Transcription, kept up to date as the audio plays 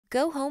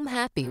Go home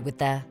happy with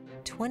the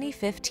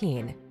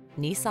 2015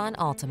 Nissan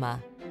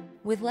Altima.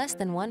 With less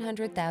than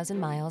 100,000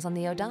 miles on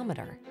the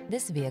odometer,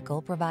 this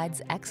vehicle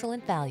provides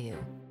excellent value.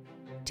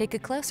 Take a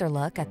closer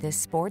look at this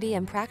sporty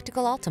and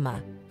practical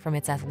Altima. From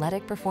its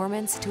athletic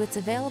performance to its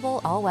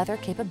available all-weather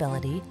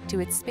capability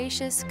to its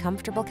spacious,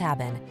 comfortable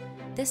cabin,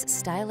 this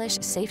stylish,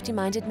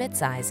 safety-minded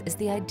midsize is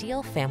the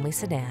ideal family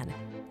sedan.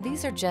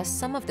 These are just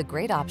some of the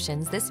great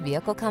options this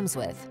vehicle comes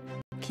with: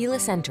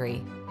 keyless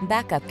entry,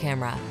 backup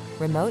camera,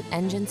 remote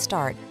engine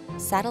start,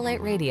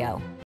 satellite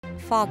radio,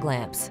 fog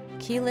lamps,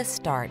 keyless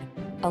start,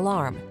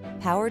 alarm,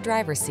 power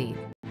driver seat,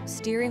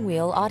 steering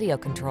wheel audio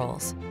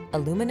controls,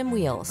 aluminum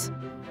wheels.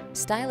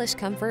 Stylish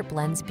comfort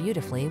blends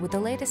beautifully with the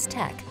latest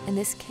tech in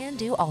this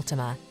can-do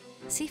Altima.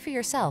 See for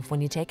yourself when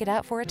you take it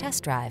out for a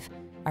test drive.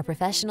 Our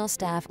professional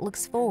staff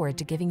looks forward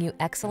to giving you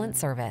excellent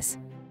service.